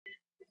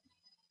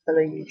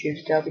Fellow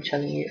YouTubers, today I'll be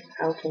telling you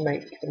how to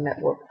make a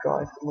network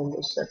drive in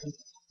Windows 7.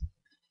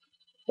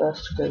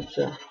 First, go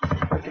to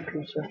my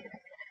computer,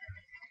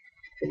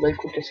 your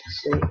local disk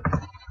C,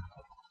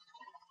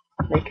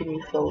 make a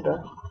new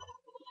folder.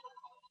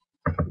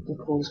 You can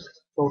call this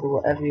folder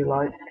whatever you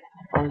like.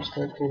 I'm just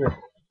going to call it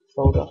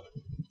folder.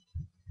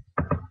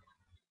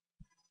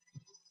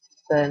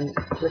 Then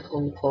click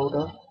on the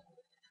folder,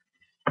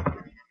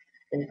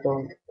 then go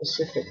on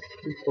specific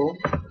people,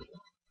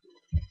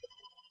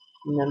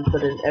 and then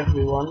put in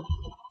everyone.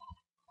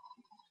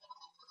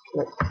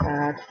 Click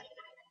add.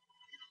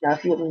 Now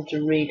if you want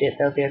them to read it,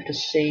 they'll be able to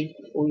see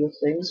all your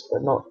things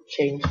but not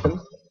change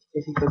them.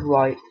 If you could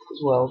write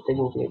as well, they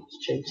will be able to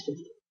change them.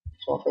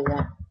 So I'll do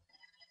that.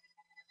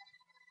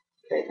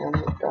 Okay, now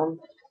we're done.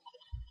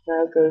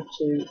 Now go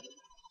to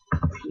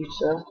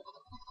computer,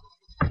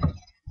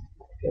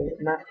 go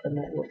map the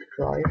network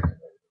drive,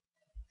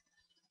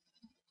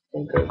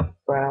 then go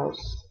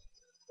browse,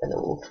 then it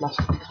will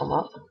automatically come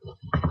up.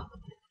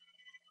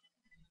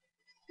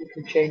 You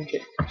can change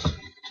it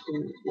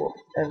to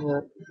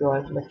whatever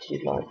drive letter you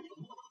like.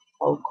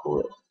 I'll call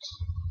it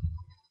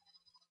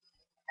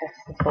F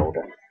the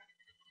folder.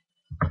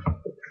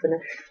 Click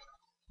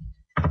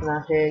finish.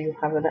 Now here you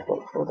have a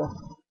network folder.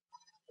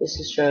 This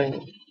is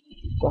showing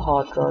the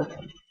hard drive,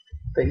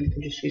 but you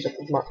can just use up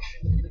as much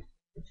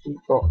as you've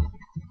got.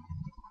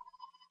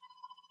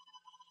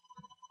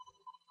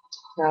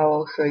 Now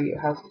I'll show you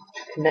how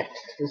to connect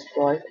to this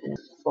drive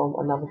from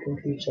another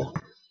computer.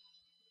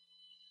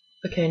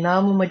 Okay, now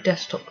I'm on my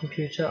desktop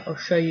computer. I'll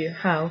show you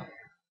how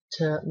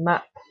to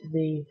map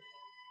the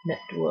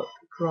network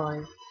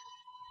drive.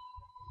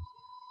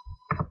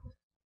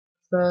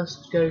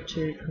 First, go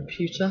to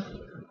computer,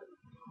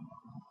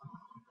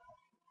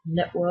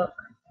 network.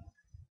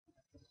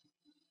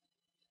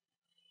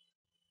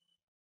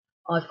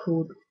 I've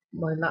called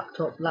my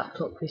laptop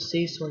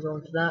PC, so I'll go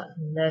onto that,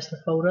 and there's the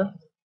folder.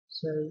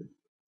 So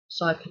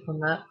side click on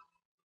that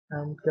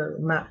and go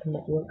map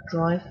network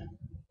drive.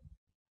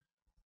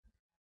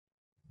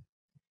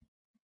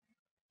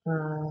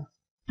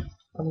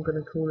 I'm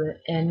going to call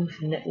it N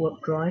for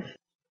network drive.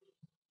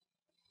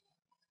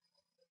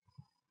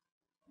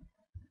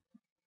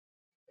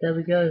 There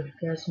we go,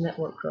 there's the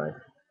network drive.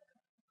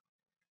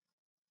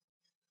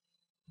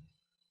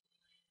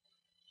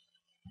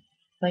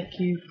 Thank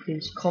you,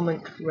 please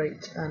comment,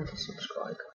 rate and subscribe.